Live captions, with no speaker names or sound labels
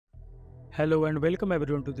Hello and welcome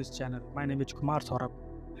everyone to this channel. My name is Kumar Saurabh,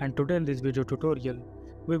 and today in this video tutorial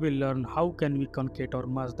we will learn how can we concatenate or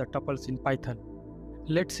merge the tuples in Python.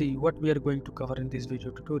 Let's see what we are going to cover in this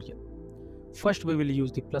video tutorial. First we will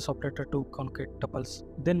use the plus operator to concatenate tuples.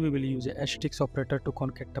 Then we will use a asterisk operator to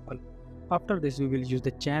concatenate tuple. After this we will use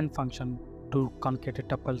the chain function to concatenate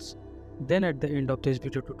tuples. Then at the end of this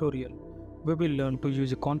video tutorial we will learn to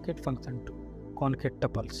use a concate function to concatenate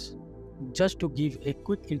tuples. Just to give a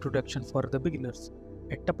quick introduction for the beginners,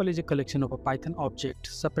 a tuple is a collection of a Python object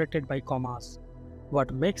separated by commas.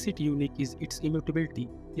 What makes it unique is its immutability.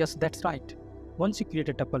 Yes, that's right. Once you create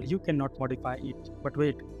a tuple, you cannot modify it. But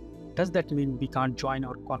wait, does that mean we can't join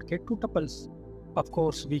or concatenate two tuples? Of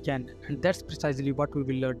course we can, and that's precisely what we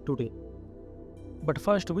will learn today. But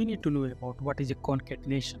first we need to know about what is a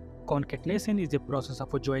concatenation. Concatenation is a process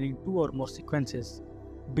of joining two or more sequences,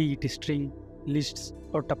 be it string, lists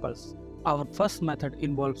or tuples. Our first method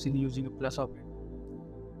involves in using a plus operator.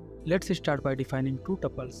 Let's start by defining two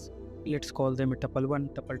tuples. Let's call them a tuple 1,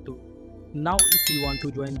 tuple 2. Now if we want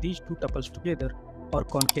to join these two tuples together or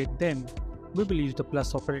concatenate them, we will use the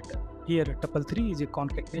plus operator. Here tuple 3 is a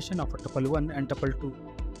concatenation of a tuple 1 and tuple 2.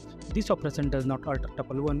 This operation does not alter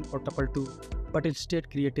tuple 1 or tuple 2, but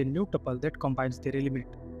instead create a new tuple that combines their element.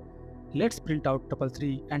 Let's print out tuple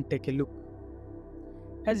 3 and take a look.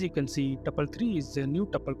 As you can see, tuple 3 is a new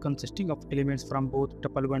tuple consisting of elements from both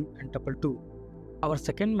tuple 1 and tuple 2. Our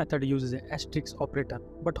second method uses an asterisk operator.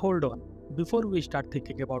 But hold on, before we start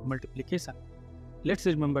thinking about multiplication, let's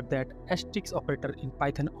remember that asterisk operator in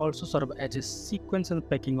Python also serves as a sequential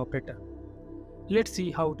packing operator. Let's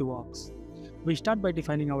see how it works. We start by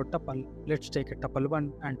defining our tuple. Let's take a tuple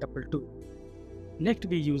 1 and tuple 2. Next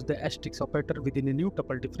we use the asterisk operator within a new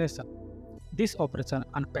tuple definition. This operation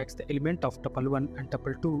unpacks the element of tuple 1 and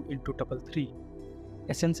tuple 2 into tuple 3.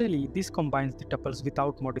 Essentially, this combines the tuples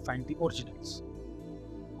without modifying the originals.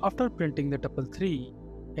 After printing the tuple 3,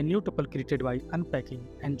 a new tuple created by unpacking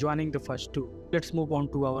and joining the first two. Let's move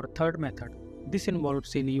on to our third method. This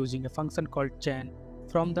involves in using a function called chain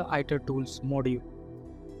from the itertools module.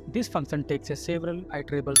 This function takes several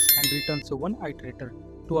iterables and returns one iterator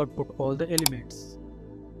to output all the elements.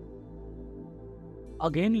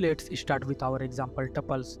 Again, let's start with our example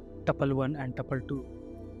tuples, tuple 1 and tuple 2.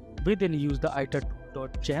 We then use the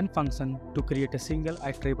itertools.chain function to create a single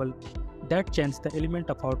iterable that chains the element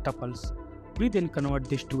of our tuples. We then convert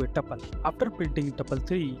this to a tuple. After printing tuple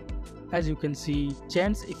 3, as you can see,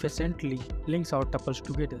 chains efficiently links our tuples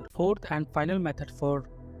together. Fourth and final method for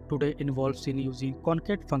today involves in using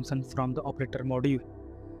concate function from the operator module.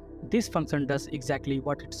 This function does exactly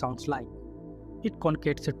what it sounds like. It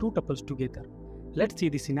concatenates two tuples together. Let's see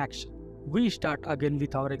this in action. We start again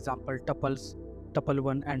with our example tuples, tuple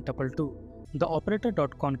 1 and tuple 2. The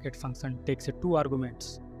operator.concate function takes two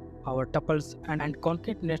arguments, our tuples, and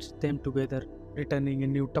concatenates them together, returning a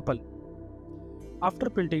new tuple. After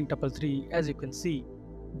printing tuple 3, as you can see,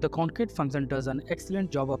 the concate function does an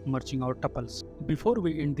excellent job of merging our tuples. Before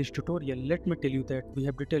we end this tutorial, let me tell you that we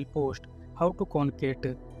have detailed post how to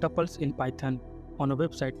concatenate tuples in Python on our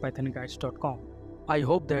website pythonguides.com. I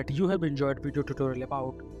hope that you have enjoyed video tutorial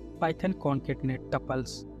about Python concatenate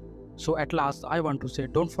tuples. So at last I want to say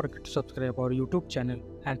don't forget to subscribe our YouTube channel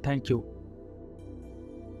and thank you.